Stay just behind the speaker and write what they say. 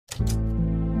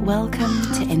Welcome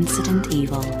to Incident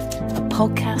Evil, a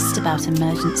podcast about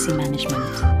emergency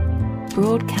management.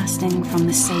 Broadcasting from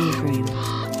the Save Room,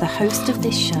 the host of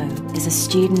this show is a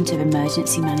student of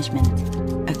emergency management,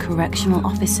 a correctional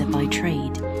officer by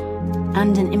trade,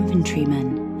 and an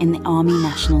infantryman in the Army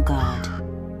National Guard.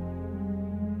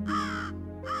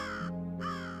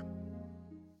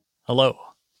 Hello,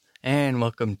 and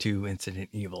welcome to Incident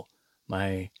Evil,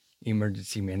 my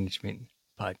emergency management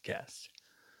podcast.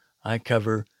 I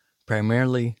cover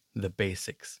primarily the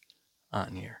basics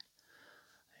on here.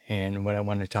 And what I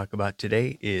want to talk about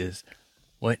today is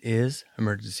what is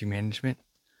emergency management,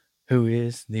 who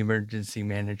is the emergency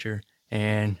manager,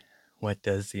 and what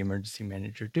does the emergency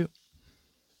manager do?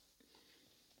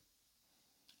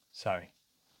 Sorry.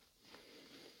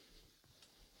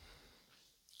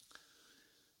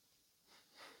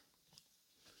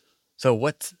 So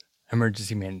what's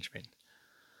emergency management?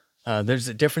 There's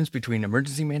a difference between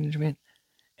emergency management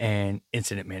and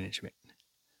incident management.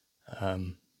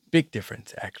 Big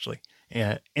difference, actually.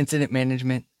 Incident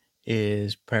management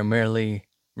is primarily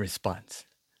response.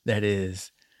 That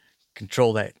is,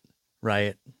 control that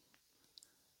riot,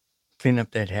 clean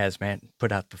up that hazmat,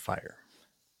 put out the fire.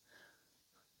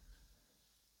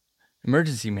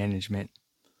 Emergency management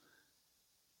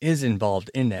is involved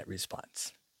in that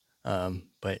response,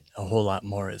 but a whole lot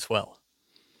more as well.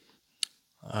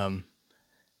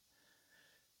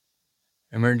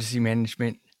 Emergency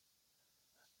management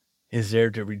is there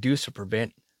to reduce or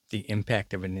prevent the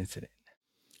impact of an incident.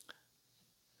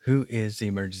 Who is the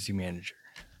emergency manager?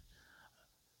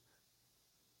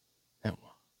 Now,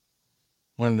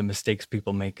 one of the mistakes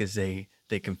people make is they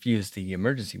confuse the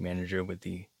emergency manager with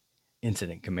the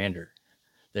incident commander.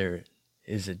 There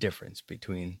is a difference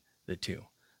between the two.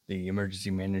 The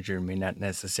emergency manager may not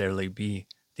necessarily be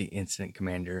the incident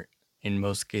commander. In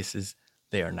most cases,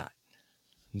 they are not.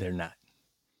 They're not.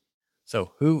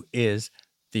 So who is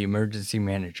the emergency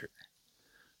manager?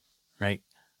 Right?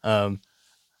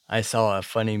 I saw a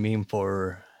funny meme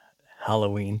for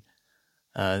Halloween.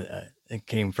 It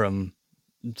came from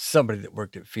somebody that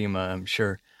worked at FEMA, I'm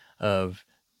sure, of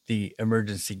the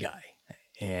emergency guy.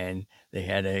 And they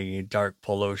had a dark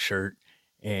polo shirt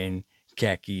and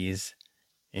khakis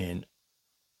and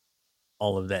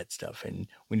all of that stuff. And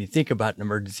when you think about an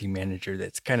emergency manager,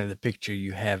 that's kind of the picture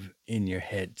you have in your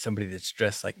head. Somebody that's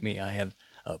dressed like me. I have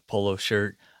a polo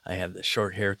shirt. I have the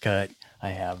short haircut. I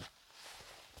have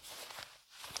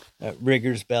a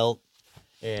rigger's belt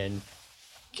and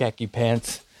khaki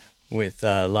pants with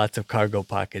lots of cargo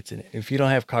pockets in it. If you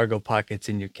don't have cargo pockets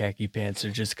in your khaki pants,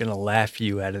 they're just going to laugh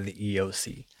you out of the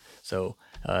EOC. So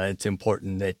it's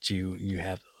important that you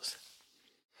have those.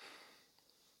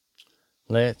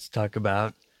 Let's talk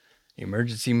about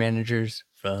emergency managers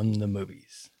from the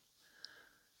movies.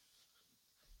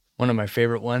 One of my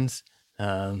favorite ones,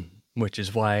 which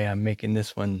is why I'm making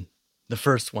this one, the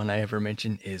first one I ever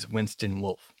mentioned, is Winston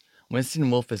Wolfe.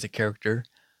 Winston Wolfe is a character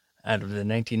out of the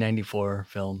 1994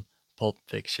 film Pulp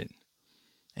Fiction.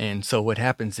 And so what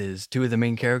happens is two of the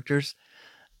main characters,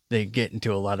 they get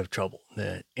into a lot of trouble.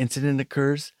 The incident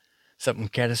occurs, something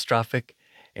catastrophic,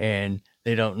 and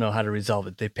they don't know how to resolve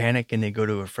it. They panic and they go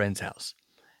to a friend's house.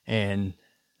 And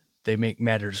they make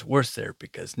matters worse there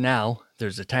because now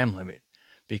there's a time limit.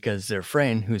 Because their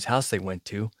friend, whose house they went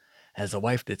to, has a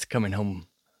wife that's coming home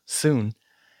soon.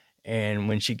 And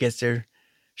when she gets there,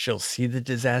 she'll see the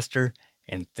disaster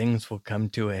and things will come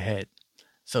to a head.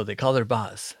 So they call their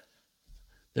boss.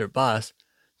 Their boss,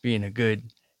 being a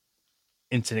good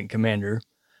incident commander,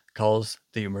 calls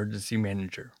the emergency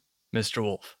manager, Mr.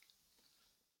 Wolfe.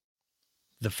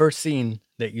 The first scene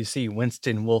that you see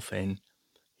Winston Wolfe in,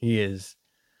 he is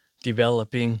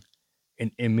developing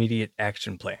an immediate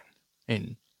action plan,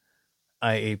 an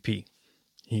IAP.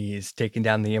 He is taking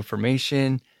down the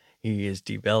information. He is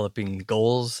developing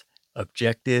goals,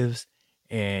 objectives,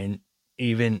 and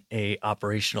even a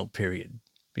operational period,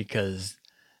 because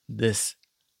this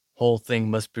whole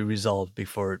thing must be resolved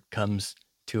before it comes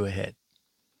to a head.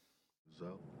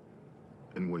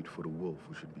 And wait for the wolf,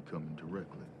 who should be coming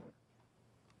directly.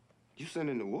 You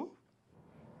sending the wolf?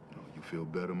 Oh, you feel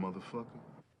better, motherfucker?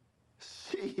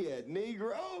 Shit,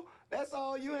 Negro. That's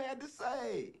all you had to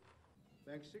say.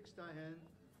 Bank 6, die hand.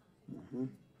 Mm-hmm.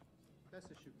 That's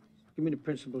the shoot. Give me the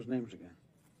principals' names again.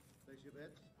 Place your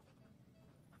bets.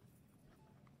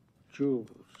 Jules.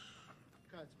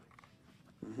 Cards,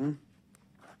 please. Mm-hmm.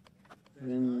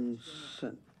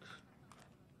 Vincent.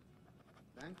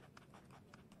 Bank.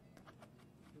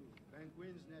 Bank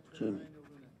wins, natural Jimmy. 9 over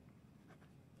 9.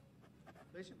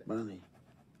 Place your bets. Bonnie.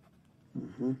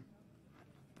 Mm-hmm.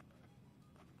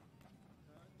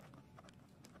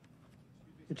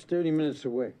 It's 30 minutes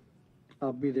away.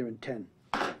 I'll be there in 10.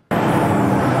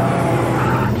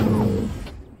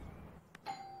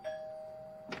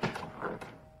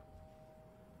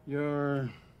 You're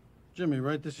Jimmy,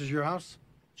 right? This is your house?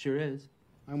 Sure is.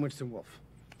 I'm Winston Wolf.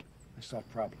 I solve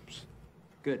problems.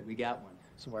 Good, we got one.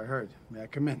 So I heard. May I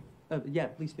come in? Yeah,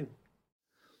 please do.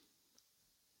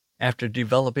 After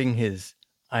developing his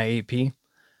IAP,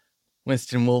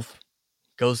 Winston Wolf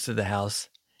goes to the house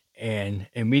and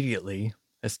immediately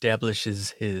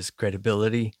establishes his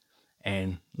credibility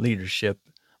and leadership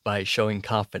by showing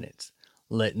confidence,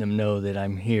 letting them know that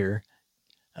I'm here,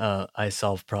 I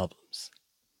solve problems.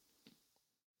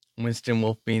 Winston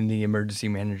Wolf, being the emergency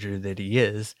manager that he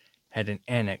is, had an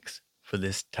annex for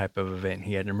this type of event.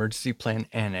 He had an emergency plan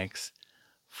annex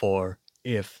for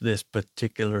if this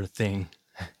particular thing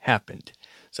happened.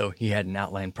 So he had an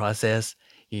outline process,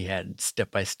 he had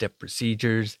step-by-step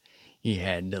procedures, he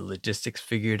had the logistics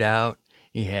figured out,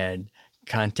 he had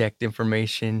contact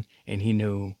information, and he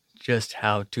knew just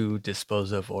how to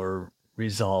dispose of or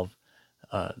resolve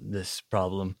this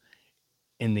problem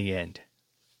in the end.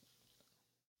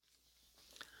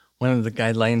 One of the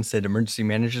guidelines that emergency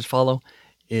managers follow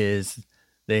is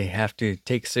they have to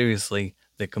take seriously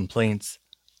the complaints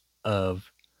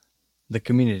of the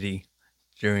community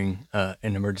during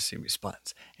an emergency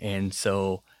response. And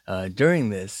so during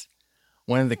this,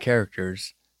 one of the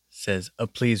characters says, "A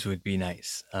please would be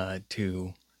nice,"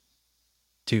 to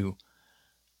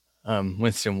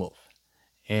Winston Wolf.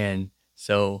 And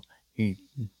so he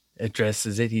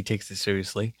addresses it, he takes it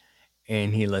seriously,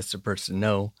 and he lets the person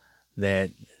know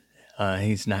that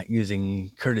he's not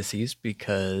using courtesies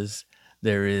because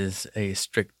there is a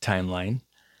strict timeline,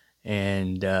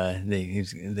 and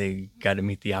they got to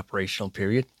meet the operational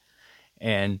period,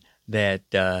 and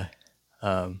that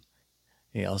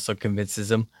he also convinces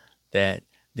them that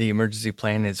the emergency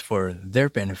plan is for their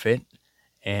benefit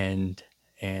and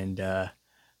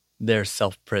their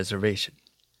self-preservation.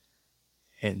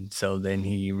 And so then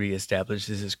he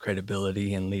reestablishes his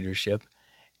credibility and leadership,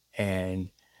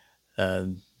 and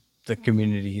the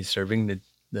community he's serving,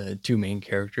 the two main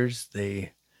characters,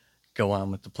 they go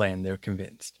on with the plan. They're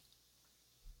convinced.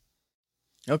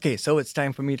 Okay, so it's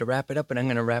time for me to wrap it up, and I'm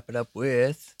going to wrap it up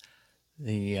with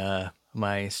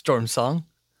my storm song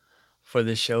for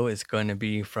this show. Is going to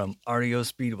be from REO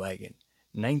Speedwagon,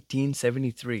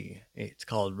 1973. It's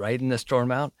called Riding the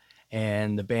Storm Out,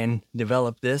 and the band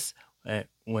developed this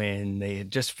when they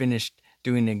had just finished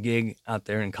doing a gig out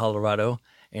there in Colorado,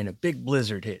 and a big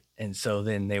blizzard hit, and so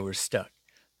then they were stuck.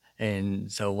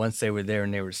 And so once they were there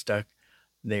and they were stuck,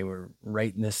 they were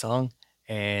writing this song,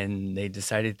 and they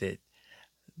decided that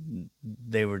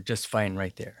they were just fine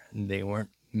right there. They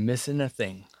weren't missing a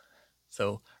thing.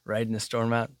 So Riding the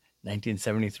Storm Out,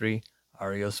 1973,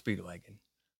 REO Speedwagon.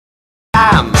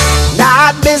 I'm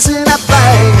not missing a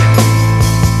thing.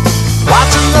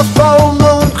 Watching the full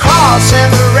moon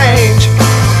crossing the range.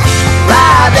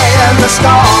 Riding the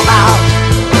storm out.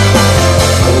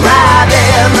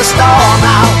 Riding the storm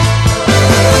out.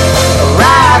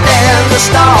 Riding the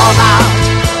storm out.